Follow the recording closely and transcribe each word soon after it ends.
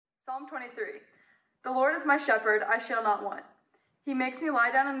Psalm 23. The Lord is my shepherd, I shall not want. He makes me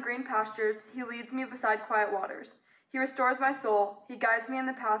lie down in green pastures. He leads me beside quiet waters. He restores my soul. He guides me in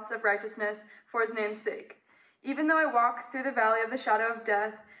the paths of righteousness for his name's sake. Even though I walk through the valley of the shadow of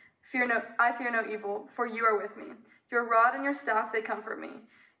death, I fear no evil, for you are with me. Your rod and your staff, they comfort me.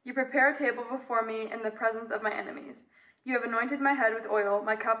 You prepare a table before me in the presence of my enemies. You have anointed my head with oil,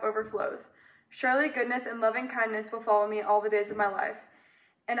 my cup overflows. Surely goodness and loving kindness will follow me all the days of my life,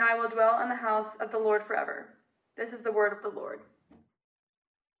 and I will dwell in the house of the Lord forever. This is the word of the Lord.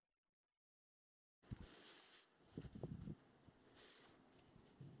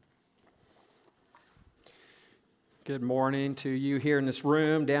 Good morning to you here in this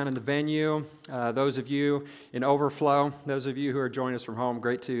room, down in the venue, those of you in overflow, those of you who are joining us from home.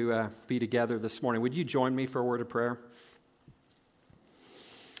 Great to be together this morning. Would you join me for a word of prayer?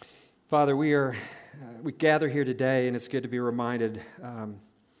 Father, we gather here today, and it's good to be reminded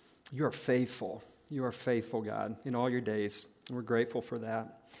you are faithful. You are faithful, God, in all your days. And we're grateful for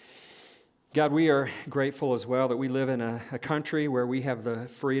that. God, we are grateful as well that we live in a country where we have the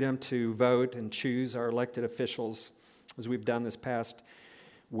freedom to vote and choose our elected officials, as we've done this past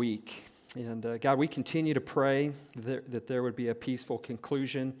week. And God, we continue to pray that there would be a peaceful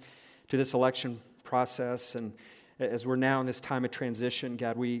conclusion to this election process. And as we're now in this time of transition,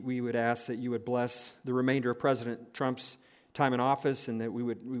 God, we would ask that you would bless the remainder of President Trump's time in office, and that we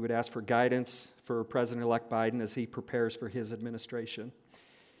would ask for guidance for President-elect Biden as he prepares for his administration.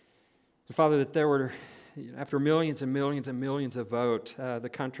 Father, that there were, after millions and millions and millions of votes, the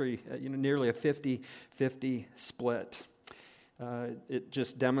country, nearly a 50-50 split. It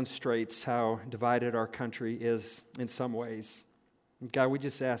just demonstrates how divided our country is in some ways. God, we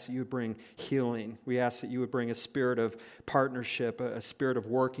just ask that you would bring healing. We ask that you would bring a spirit of partnership, a spirit of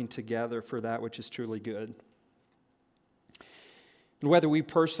working together for that which is truly good. And whether we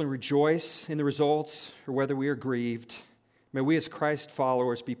personally rejoice in the results or whether we are grieved, may we as Christ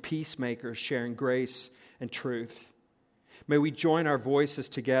followers be peacemakers, sharing grace and truth. May we join our voices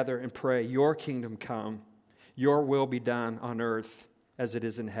together and pray, your kingdom come, your will be done on earth as it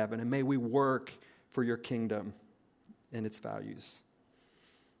is in heaven. And may we work for your kingdom and its values.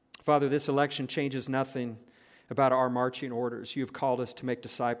 Father, this election changes nothing about our marching orders. You have called us to make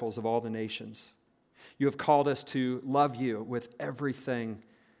disciples of all the nations. You have called us to love you with everything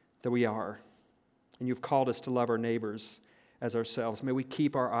that we are. And you've called us to love our neighbors as ourselves. May we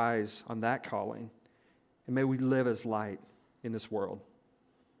keep our eyes on that calling, and may we live as light in this world.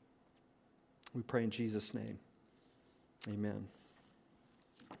 We pray in Jesus' name. Amen.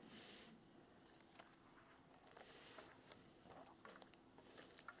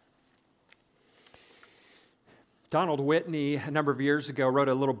 Donald Whitney, a number of years ago, wrote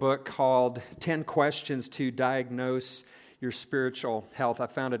a little book called 10 Questions to Diagnose Your Spiritual Health. I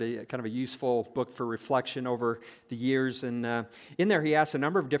found it a kind of a useful book for reflection over the years. And in there, he asks a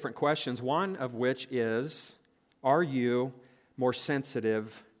number of different questions, one of which is, are you more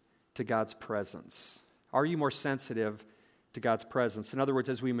sensitive to God's presence? Are you more sensitive to God's presence? In other words,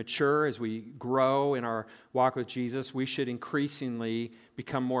 as we mature, as we grow in our walk with Jesus, we should increasingly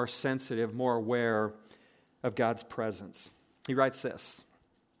become more sensitive, more aware of God's presence. He writes this: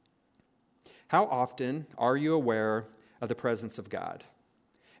 how often are you aware of the presence of God?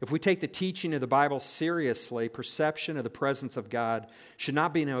 If we take the teaching of the Bible seriously, perception of the presence of God should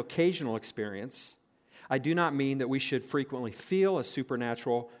not be an occasional experience. I do not mean that we should frequently feel a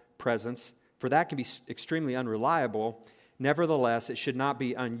supernatural presence, for that can be extremely unreliable. Nevertheless, it should not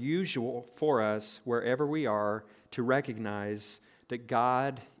be unusual for us, wherever we are, to recognize that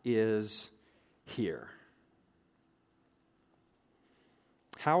God is here.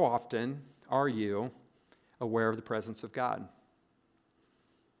 How often are you aware of the presence of God?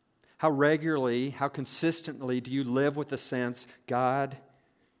 How regularly, how consistently do you live with the sense, God,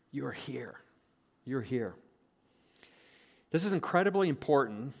 you're here. You're here. This is incredibly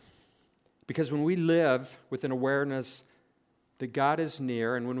important because when we live with an awareness that God is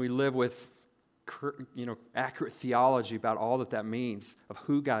near, and when we live with accurate theology about all that means of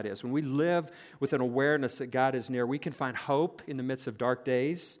who God is, when we live with an awareness that God is near, we can find hope in the midst of dark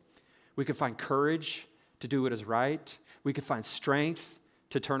days. We can find courage to do what is right. We can find strength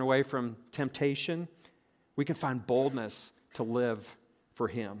to turn away from temptation. We can find boldness to live for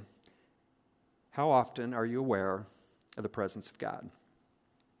Him. How often are you aware of the presence of God?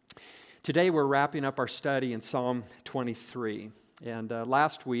 Today we're wrapping up our study in Psalm 23. And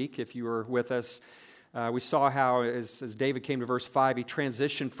last week, if you were with us, we saw how as David came to verse 5, he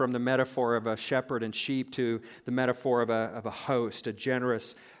transitioned from the metaphor of a shepherd and sheep to the metaphor of a host, a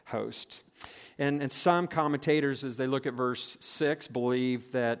generous host. And some commentators, as they look at verse 6,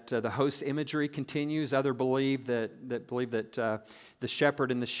 believe that the host imagery continues. Others believe that the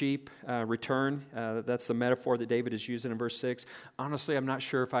shepherd and the sheep return. That's the metaphor that David is using in verse 6. Honestly, I'm not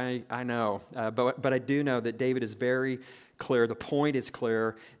sure if I know. But I do know that David is very clear. The point is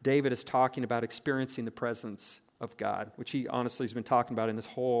clear. David is talking about experiencing the presence of God, which he honestly has been talking about in this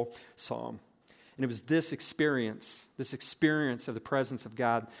whole psalm. And it was this experience of the presence of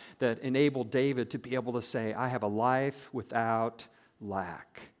God that enabled David to be able to say, I have a life without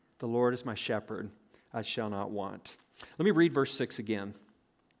lack. The Lord is my shepherd, I shall not want. Let me read verse 6 again.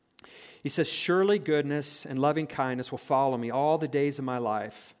 He says, surely goodness and loving kindness will follow me all the days of my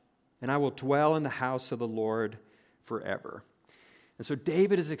life, and I will dwell in the house of the Lord forever. And so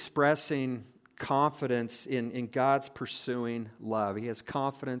David is expressing confidence in God's pursuing love. He has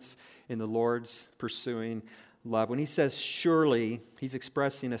confidence in the Lord's pursuing love. When he says surely, he's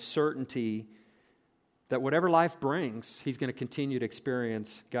expressing a certainty that whatever life brings, he's going to continue to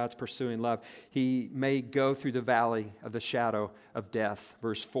experience God's pursuing love. He may go through the valley of the shadow of death,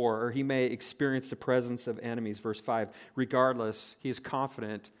 verse 4, or he may experience the presence of enemies, verse 5. Regardless, he is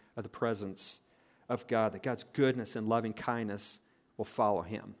confident of the presence of God, that God's goodness and loving kindness will follow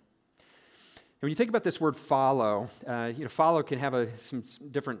him. And when you think about this word follow, follow can have some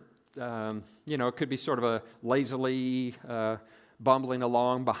different, it could be sort of a lazily bumbling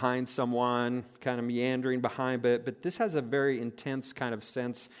along behind someone, kind of meandering behind, but this has a very intense kind of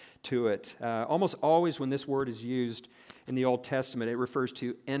sense to it. Almost always when this word is used in the Old Testament, it refers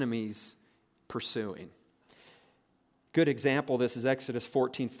to enemies pursuing. Good example of this is Exodus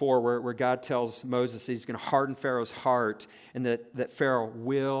 14:4, where God tells Moses that he's going to harden Pharaoh's heart and that Pharaoh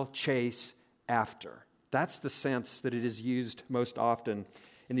will chase after. That's the sense that it is used most often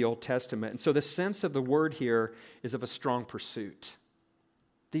in the Old Testament. And so the sense of the word here is of a strong pursuit.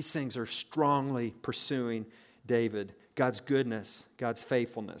 These things are strongly pursuing David. God's goodness, God's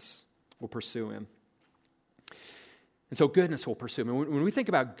faithfulness will pursue him. And so goodness will pursue him. When we think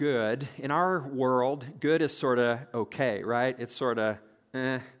about good, in our world, good is sort of okay, right? It's sort of,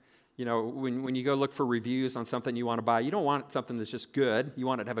 when you go look for reviews on something you want to buy, you don't want something that's just good. You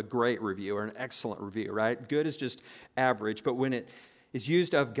want it to have a great review or an excellent review, right? Good is just average. But when it is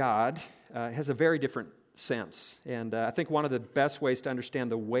used of God, it has a very different sense. And I think one of the best ways to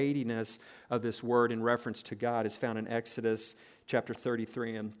understand the weightiness of this word in reference to God is found in Exodus chapter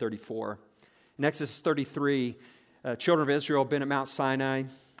 33 and 34. In Exodus 33, children of Israel have been at Mount Sinai,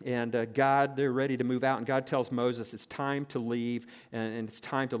 and they're ready to move out, and God tells Moses it's time to leave, and it's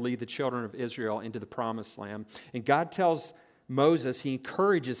time to lead the children of Israel into the promised land. And God tells Moses, he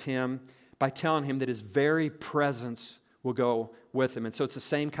encourages him by telling him that his very presence will go with him. And so it's the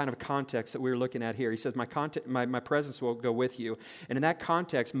same kind of context that we're looking at here. He says, my presence will go with you. And in that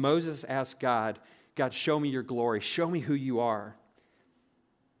context, Moses asks God, show me your glory. Show me who you are.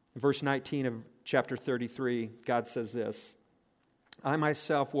 In verse 19 of chapter 33, God says this, I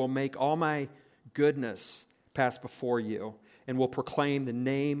myself will make all my goodness pass before you and will proclaim the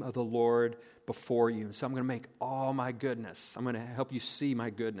name of the Lord before you. And so I'm going to make all my goodness. I'm going to help you see my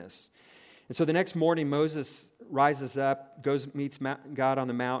goodness. And so the next morning, Moses rises up, meets God on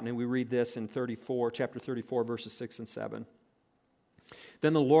the mountain, and we read this in chapter 34, verses 6 and 7.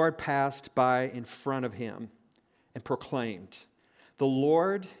 Then the Lord passed by in front of him and proclaimed, the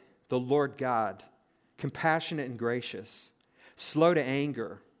Lord God, compassionate and gracious, slow to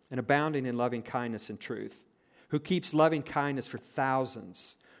anger and abounding in loving kindness and truth, who keeps loving kindness for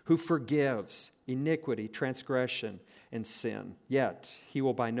thousands, who forgives iniquity, transgression, and sin. Yet he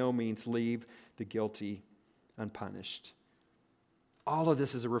will by no means leave the guilty unpunished. All of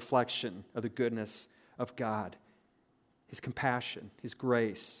this is a reflection of the goodness of God, his compassion, his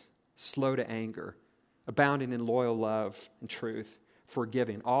grace, slow to anger, abounding in loyal love and truth,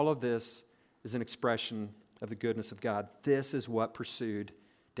 forgiving. All of this is an expression of the goodness of God. This is what pursued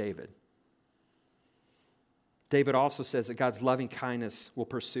David. David also says that God's loving kindness will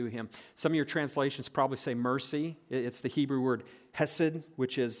pursue him. Some of your translations probably say mercy. It's the Hebrew word hesed,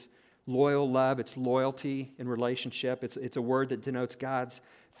 which is loyal love. It's loyalty in relationship. It's a word that denotes God's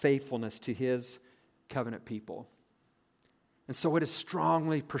faithfulness to his covenant people. And so what is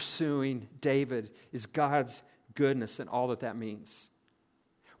strongly pursuing David is God's goodness and all that means.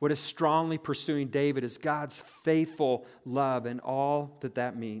 What is strongly pursuing David is God's faithful love and all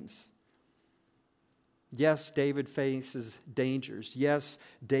that means. Yes, David faces dangers. Yes,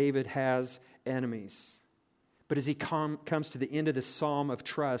 David has enemies. But as he comes to the end of this psalm of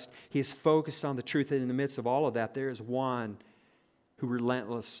trust, he is focused on the truth that in the midst of all of that, there is one who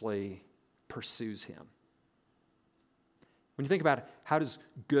relentlessly pursues him. When you think about how does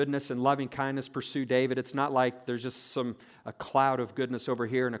goodness and loving kindness pursue David, it's not like there's just a cloud of goodness over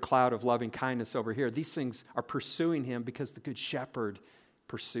here and a cloud of loving kindness over here. These things are pursuing him because the good shepherd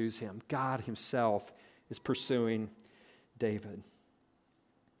pursues him. God himself is pursuing David.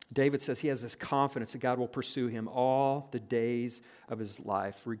 David says he has this confidence that God will pursue him all the days of his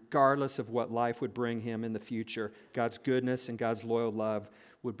life, regardless of what life would bring him in the future. God's goodness and God's loyal love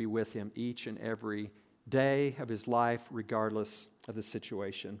would be with him each and every day of his life, regardless of the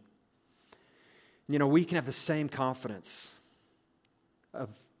situation. You know, we can have the same confidence of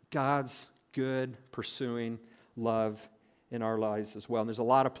God's good, pursuing love in our lives as well. And there's a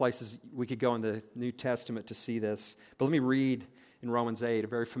lot of places we could go in the New Testament to see this. But let me read in Romans 8, a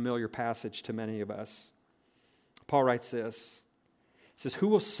very familiar passage to many of us. Paul writes this. He says, "Who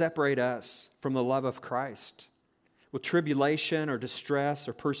will separate us from the love of Christ? Will tribulation or distress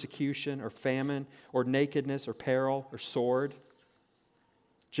or persecution or famine or nakedness or peril or sword?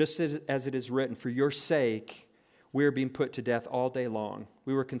 Just as it is written, for your sake we are being put to death all day long.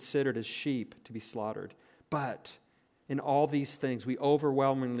 We were considered as sheep to be slaughtered. But in all these things we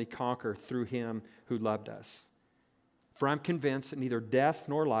overwhelmingly conquer through him who loved us. For I'm convinced that neither death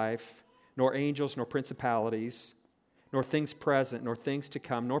nor life, nor angels nor principalities, nor things present, nor things to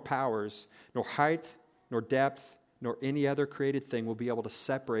come, nor powers, nor height, nor depth, nor any other created thing will be able to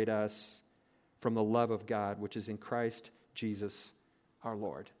separate us from the love of God, which is in Christ Jesus our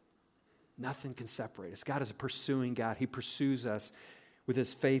Lord." Nothing can separate us. God is a pursuing God. He pursues us with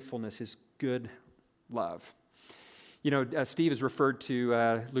his faithfulness, his good love. You know, Steve has referred to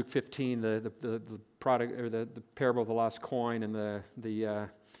Luke 15, the parable of the lost coin and the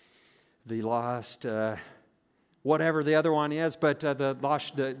lost whatever the other one is, but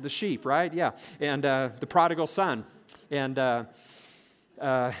the sheep, right? Yeah, and the prodigal son, and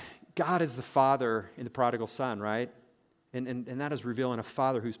God is the father in the prodigal son, right? And that is revealing a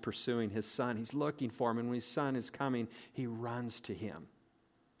father who's pursuing his son. He's looking for him, and when his son is coming, he runs to him.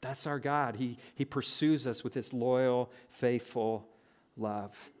 That's our God. He pursues us with his loyal, faithful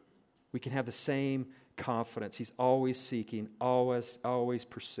love. We can have the same confidence. He's always seeking, always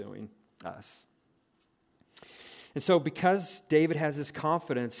pursuing us. And so because David has this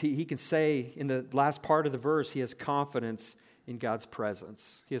confidence, he can say in the last part of the verse, he has confidence in God's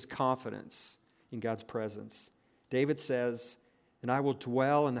presence. He has confidence in God's presence. David says, "And I will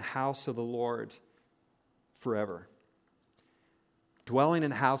dwell in the house of the Lord forever." Dwelling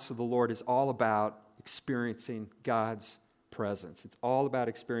in the house of the Lord is all about experiencing God's presence. It's all about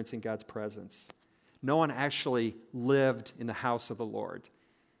experiencing God's presence. No one actually lived in the house of the Lord,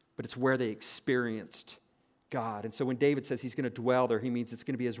 but it's where they experienced God. And so when David says he's going to dwell there, he means it's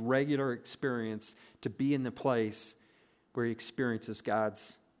going to be his regular experience to be in the place where he experiences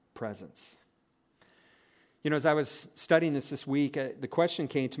God's presence. You know, as I was studying this week, the question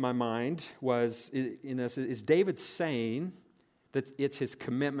came to my mind was, is David saying that it's his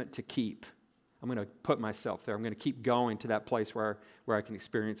commitment to keep? I'm going to put myself there. I'm going to keep going to that place where I can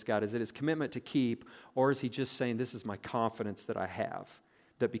experience God. Is it his commitment to keep, or is he just saying, this is my confidence that I have,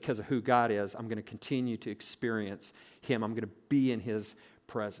 that because of who God is, I'm going to continue to experience him. I'm going to be in his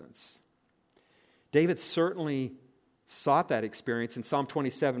presence. David certainly sought that experience. In Psalm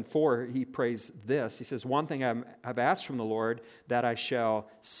 27:4, he prays this. He says, "One thing I've asked from the Lord, that I shall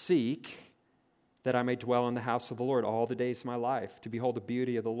seek, that I may dwell in the house of the Lord all the days of my life, to behold the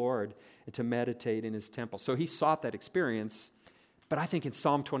beauty of the Lord and to meditate in his temple." So he sought that experience, but I think in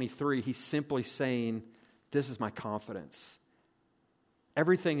Psalm 23, he's simply saying, this is my confidence.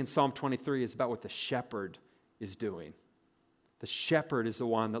 Everything in Psalm 23 is about what the shepherd is doing. The shepherd is the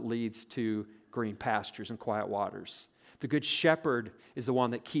one that leads to green pastures and quiet waters. The good shepherd is the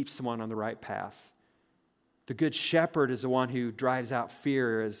one that keeps someone on the right path. The good shepherd is the one who drives out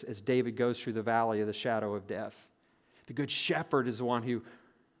fear as David goes through the valley of the shadow of death. The good shepherd is the one who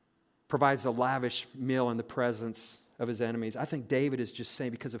provides a lavish meal in the presence of his enemies. I think David is just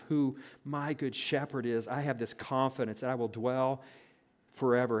saying, because of who my good shepherd is, I have this confidence that I will dwell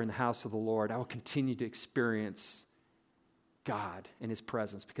forever in the house of the Lord. I will continue to experience God in his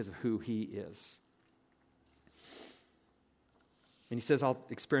presence because of who he is. And he says, I'll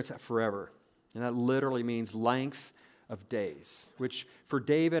experience that forever. And that literally means length of days, which for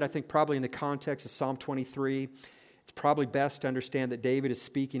David, I think probably in the context of Psalm 23, it's probably best to understand that David is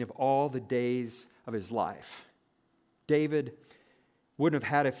speaking of all the days of his life. David wouldn't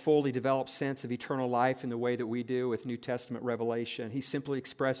have had a fully developed sense of eternal life in the way that we do with New Testament revelation. He's simply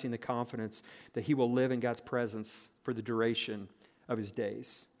expressing the confidence that he will live in God's presence for the duration of his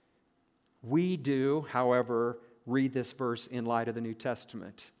days. We do, however, read this verse in light of the New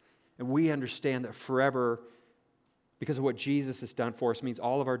Testament. And we understand that forever because of what Jesus has done for us, means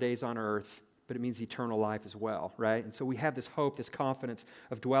all of our days on earth, but it means eternal life as well, right? And so we have this hope, this confidence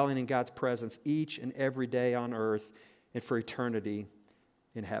of dwelling in God's presence each and every day on earth and for eternity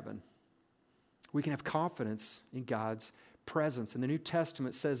in heaven. We can have confidence in God's presence. And the New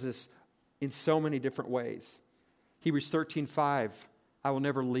Testament says this in so many different ways. Hebrews 13:5, I will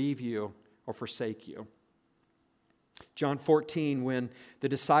never leave you or forsake you. John 14, when the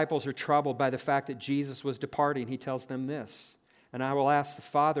disciples are troubled by the fact that Jesus was departing, he tells them this, and I will ask the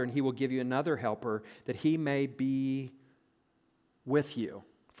Father, and he will give you another helper, that he may be with you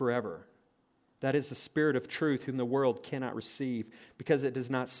forever. That is the Spirit of truth, whom the world cannot receive, because it does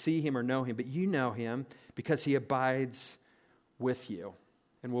not see him or know him, but you know him, because he abides with you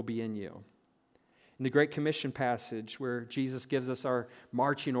and will be in you. In the Great Commission passage, where Jesus gives us our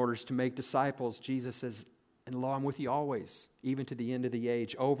marching orders to make disciples, Jesus says, and lo, I'm with you always, even to the end of the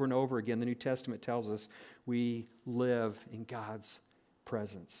age. Over and over again, the New Testament tells us we live in God's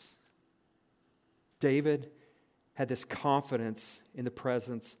presence. David had this confidence in the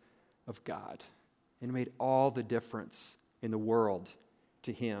presence of God, and it made all the difference in the world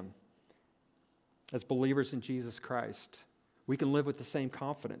to him. As believers in Jesus Christ, we can live with the same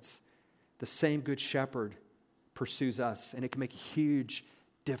confidence. The same good shepherd pursues us, and it can make a huge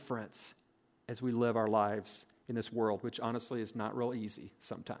difference as we live our lives in this world, which honestly is not real easy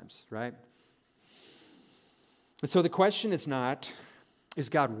sometimes, right? And so the question is not, is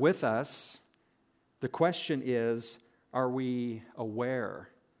God with us? The question is, are we aware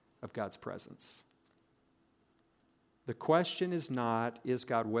of God's presence? The question is not, is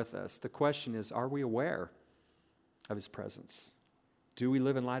God with us? The question is, are we aware of his presence? Do we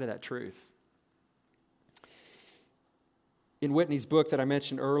live in light of that truth? In Whitney's book that I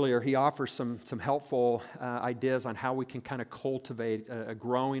mentioned earlier, he offers some helpful ideas on how we can kind of cultivate a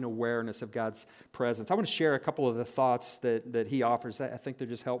growing awareness of God's presence. I want to share a couple of the thoughts that he offers. I think they're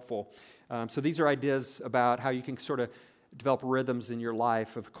just helpful. So these are ideas about how you can sort of develop rhythms in your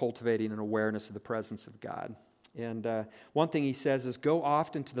life of cultivating an awareness of the presence of God. And one thing he says is, go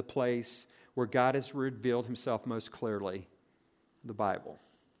often to the place where God has revealed himself most clearly, the Bible.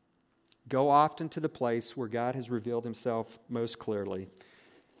 Go often to the place where God has revealed himself most clearly,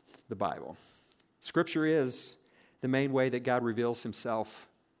 the Bible. Scripture is the main way that God reveals himself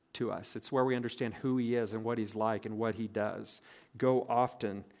to us. It's where we understand who he is and what he's like and what he does. Go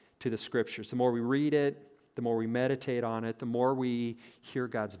often to the Scriptures. The more we read it, the more we meditate on it, the more we hear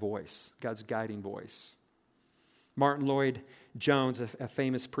God's voice, God's guiding voice. Martin Lloyd-Jones, a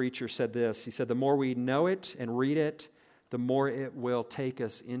famous preacher, said this. He said, the more we know it and read it, the more it will take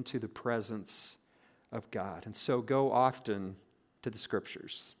us into the presence of God. And so go often to the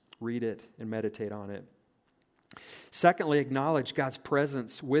Scriptures. Read it and meditate on it. Secondly, acknowledge God's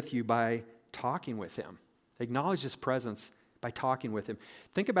presence with you by talking with him. Acknowledge his presence by talking with him.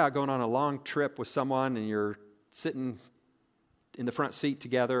 Think about going on a long trip with someone and you're sitting in the front seat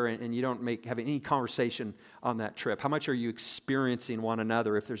together and you don't have any conversation on that trip. How much are you experiencing one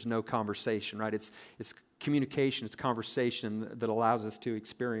another if there's no conversation, right? It's communication, it's conversation that allows us to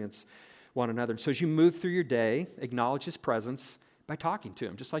experience one another. And so as you move through your day, acknowledge his presence by talking to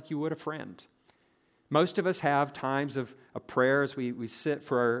him, just like you would a friend. Most of us have times of prayer as we sit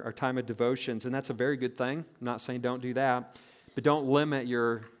for our time of devotions, and that's a very good thing. I'm not saying don't do that, but don't limit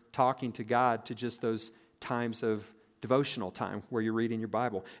your talking to God to just those times of devotional time where you're reading your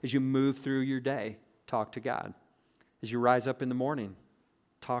Bible. As you move through your day, talk to God. As you rise up in the morning,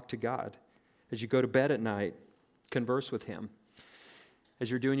 talk to God. As you go to bed at night, converse with him. As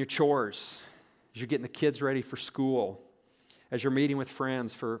you're doing your chores, as you're getting the kids ready for school, as you're meeting with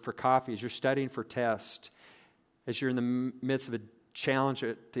friends for coffee, as you're studying for tests, as you're in the midst of a challenge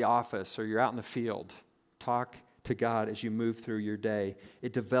at the office or you're out in the field, talk to God as you move through your day.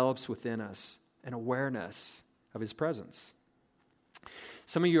 It develops within us an awareness of his presence.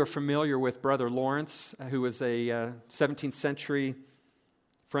 Some of you are familiar with Brother Lawrence, who was a 17th century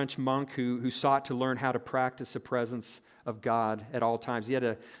French monk who sought to learn how to practice the presence of God at all times. He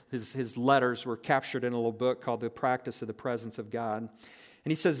had his letters were captured in a little book called The Practice of the Presence of God.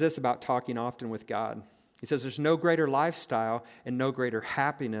 And he says this about talking often with God. He says, there's no greater lifestyle and no greater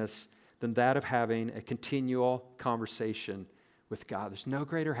happiness than that of having a continual conversation with God. There's no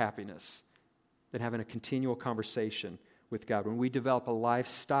greater happiness than having a continual conversation with God. When we develop a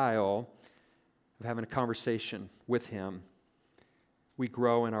lifestyle of having a conversation with him, we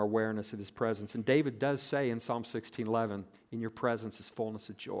grow in our awareness of his presence. And David does say in Psalm 16:11, in your presence is fullness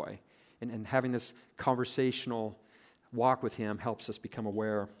of joy. And having this conversational walk with him helps us become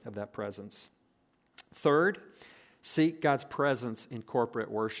aware of that presence. Third, seek God's presence in corporate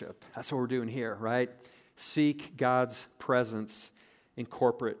worship. That's what we're doing here, right? Seek God's presence in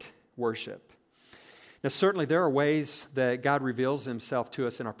corporate worship. Now, certainly there are ways that God reveals himself to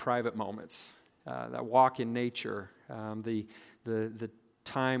us in our private moments, that walk in nature, the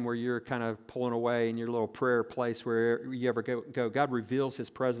time where you're kind of pulling away in your little prayer place where you ever go. God reveals his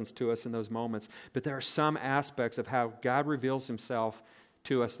presence to us in those moments. But there are some aspects of how God reveals himself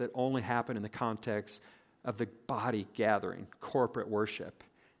to us that only happen in the context of the body gathering, corporate worship.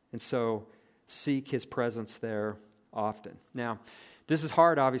 And so seek his presence there often. Now, this is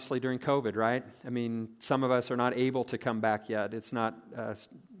hard, obviously, during COVID, right? I mean, some of us are not able to come back yet. It's not,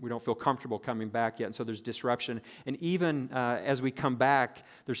 we don't feel comfortable coming back yet, and so there's disruption. And even as we come back,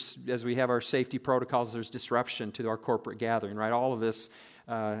 as we have our safety protocols, there's disruption to our corporate gathering, right? All of this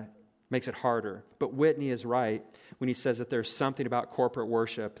makes it harder. But Whitney is right when he says that there's something about corporate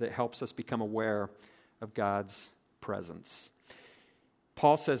worship that helps us become aware of God's presence.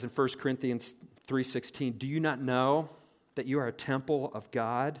 Paul says in 1 Corinthians 3:16, "Do you not know that you are a temple of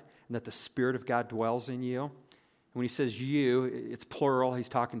God and that the Spirit of God dwells in you?" And when he says you, it's plural, he's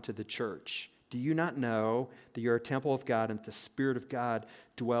talking to the church. Do you not know that you're a temple of God and that the Spirit of God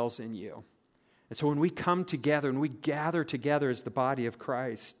dwells in you? And so when we come together and we gather together as the body of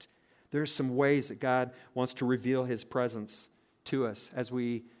Christ, there's some ways that God wants to reveal his presence to us as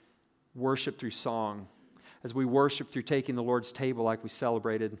we worship through song, as we worship through taking the Lord's table like we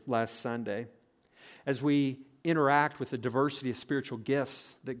celebrated last Sunday, as we interact with the diversity of spiritual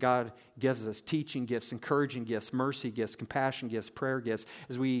gifts that God gives us, teaching gifts, encouraging gifts, mercy gifts, compassion gifts, prayer gifts.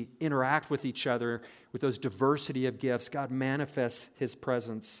 As we interact with each other with those diversity of gifts, God manifests his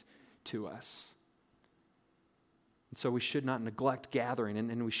presence to us. And so we should not neglect gathering,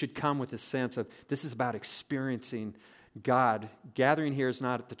 and we should come with a sense of this is about experiencing God. Gathering here is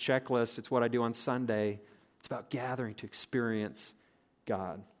not the checklist, it's what I do on Sunday. It's about gathering to experience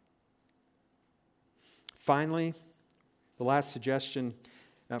God. Finally, the last suggestion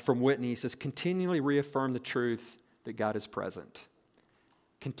from Whitney says, continually reaffirm the truth that God is present.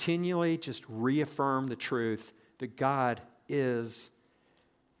 Continually just reaffirm the truth that God is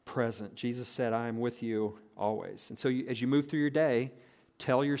present. Jesus said, "I am with you always." And so as you move through your day,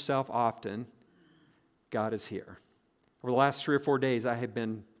 tell yourself often, God is here. Over the last 3 or 4 days, I have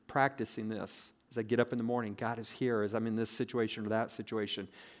been practicing this. As I get up in the morning, God is here. As I'm in this situation or that situation,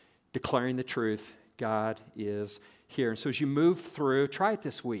 declaring the truth, God is here. And so as you move through, try it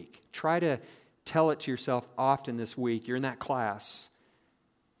this week. Try to tell it to yourself often this week. You're in that class.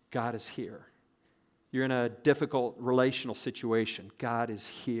 God is here. You're in a difficult relational situation. God is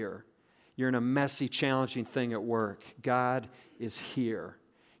here. You're in a messy, challenging thing at work. God is here.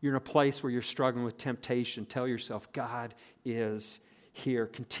 You're in a place where you're struggling with temptation. Tell yourself, God is here.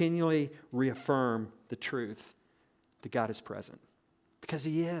 Continually reaffirm the truth that God is present. Because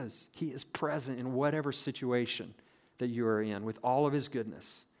he is. He is present in whatever situation that you are in with all of his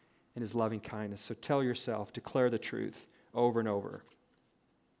goodness and his loving kindness. So tell yourself, declare the truth over and over.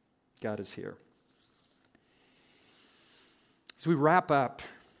 God is here. As we wrap up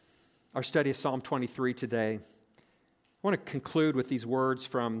our study of Psalm 23 today, I want to conclude with these words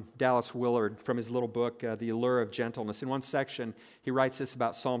from Dallas Willard from his little book, The Allure of Gentleness. In one section, he writes this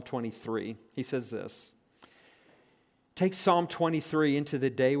about Psalm 23. He says this, "Take Psalm 23 into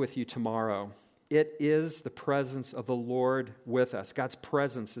the day with you tomorrow. It is the presence of the Lord with us." God's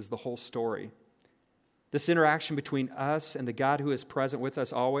presence is the whole story. This interaction between us and the God who is present with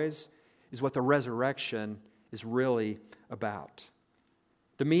us always is what the resurrection is really about.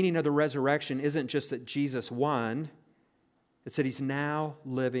 The meaning of the resurrection isn't just that Jesus won, it's that he's now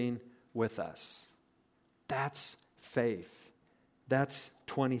living with us. That's faith. That's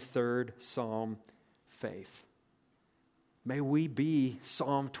 23rd Psalm faith. May we be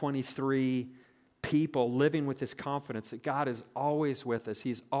Psalm 23 people living with this confidence that God is always with us.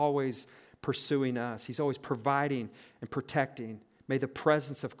 He's always pursuing us. He's always providing and protecting. May the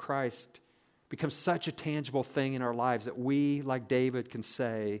presence of Christ become such a tangible thing in our lives that we, like David, can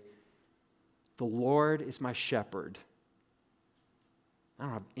say, "The Lord is my shepherd. I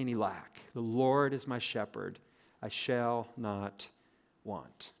don't have any lack. The Lord is my shepherd. I shall not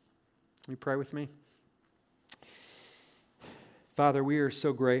want." Will you pray with me? Father, we are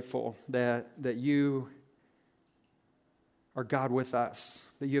so grateful that you are God with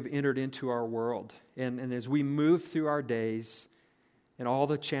us, that you have entered into our world. And as we move through our days and all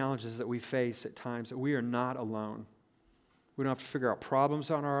the challenges that we face at times, that we are not alone. We don't have to figure out problems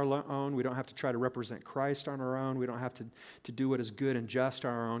on our own. We don't have to try to represent Christ on our own. We don't have to do what is good and just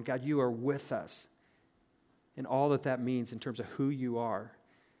on our own. God, you are with us and all that means in terms of who you are.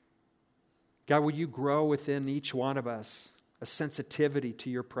 God, would you grow within each one of us a sensitivity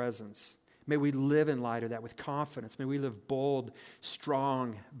to your presence May we live in light of that with confidence. May we live bold,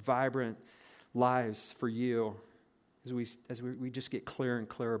 strong, vibrant lives for you as we just get clearer and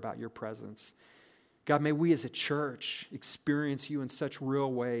clearer about your presence. God, may we as a church experience you in such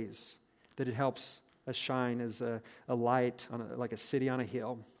real ways that it helps us shine as a light, like a city on a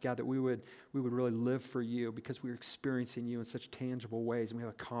hill. God, that we would really live for you because we're experiencing you in such tangible ways, and we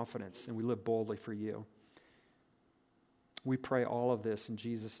have a confidence, and we live boldly for you. We pray all of this in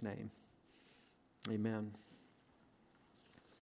Jesus' name. Amen.